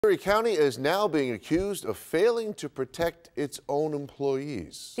Erie County is now being accused of failing to protect its own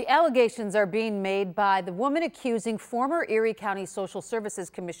employees. The allegations are being made by the woman accusing former Erie County Social Services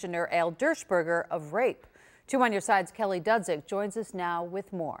Commissioner Al Dershberger of rape. 2 on Your Side's Kelly Dudzik joins us now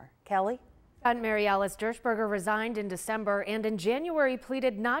with more. Kelly? Mary Alice Dershberger resigned in December and in January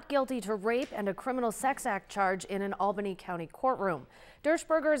pleaded not guilty to rape and a criminal sex act charge in an Albany County courtroom.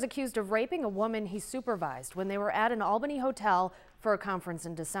 Dershberger is accused of raping a woman he supervised when they were at an Albany hotel for a conference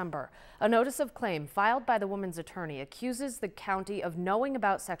in December. A notice of claim filed by the woman's attorney accuses the county of knowing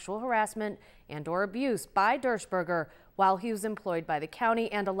about sexual harassment and/or abuse by Dershberger while he was employed by the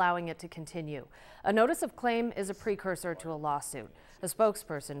county and allowing it to continue. A notice of claim is a precursor to a lawsuit. A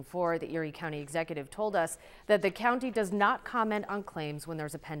spokesperson for the Erie County Executive told us that the county does not comment on claims when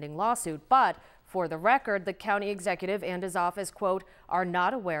there's a pending lawsuit, but for the record, the county executive and his office, quote, are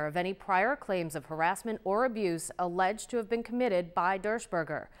not aware of any prior claims of harassment or abuse alleged to have been committed by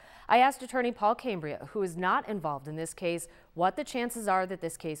Dershberger. I asked attorney Paul Cambria, who is not involved in this case, what the chances are that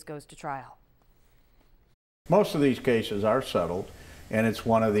this case goes to trial. Most of these cases are settled, and it's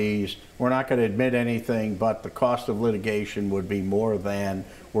one of these, we're not going to admit anything, but the cost of litigation would be more than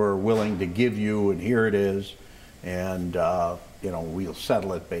we're willing to give you, and here it is, and we'll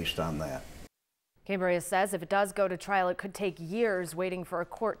settle it based on that. Cambria says if it does go to trial, it could take years waiting for a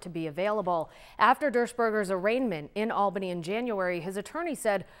court to be available. After Dershberger's arraignment in Albany in January, his attorney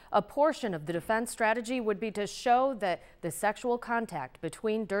said a portion of the defense strategy would be to show that the sexual contact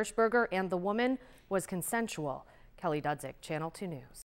between Dershberger and the woman was consensual. Kelly Dudzik, Channel 2 News.